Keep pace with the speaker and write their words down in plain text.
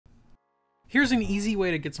Here's an easy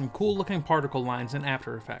way to get some cool looking particle lines in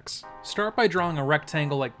After Effects. Start by drawing a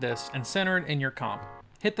rectangle like this and center it in your comp.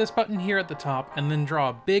 Hit this button here at the top and then draw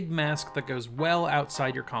a big mask that goes well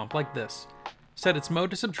outside your comp like this. Set its mode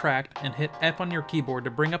to subtract and hit F on your keyboard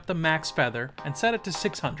to bring up the max feather and set it to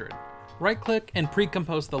 600. Right click and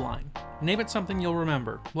pre-compose the line. Name it something you'll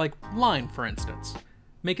remember, like line for instance.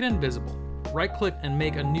 Make it invisible. Right click and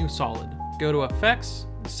make a new solid. Go to Effects,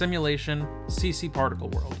 Simulation, CC Particle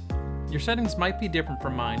World. Your settings might be different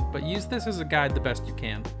from mine, but use this as a guide the best you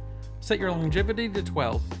can. Set your longevity to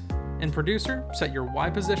 12. In Producer, set your Y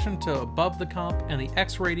position to above the comp and the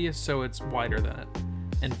X radius so it's wider than it.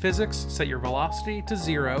 In Physics, set your velocity to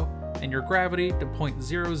 0 and your gravity to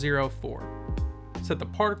 0.004. Set the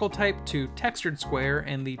particle type to textured square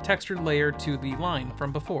and the textured layer to the line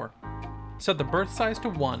from before. Set the birth size to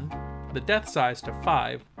 1, the depth size to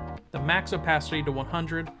 5, the max opacity to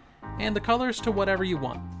 100, and the colors to whatever you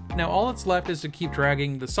want. Now all that's left is to keep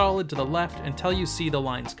dragging the solid to the left until you see the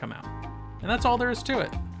lines come out. And that's all there is to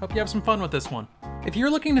it. Hope you have some fun with this one. If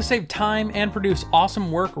you're looking to save time and produce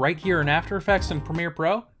awesome work right here in After Effects and Premiere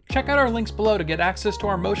Pro, check out our links below to get access to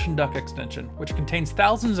our Motion Duck extension, which contains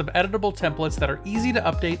thousands of editable templates that are easy to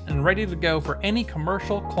update and ready to go for any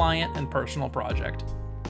commercial, client, and personal project.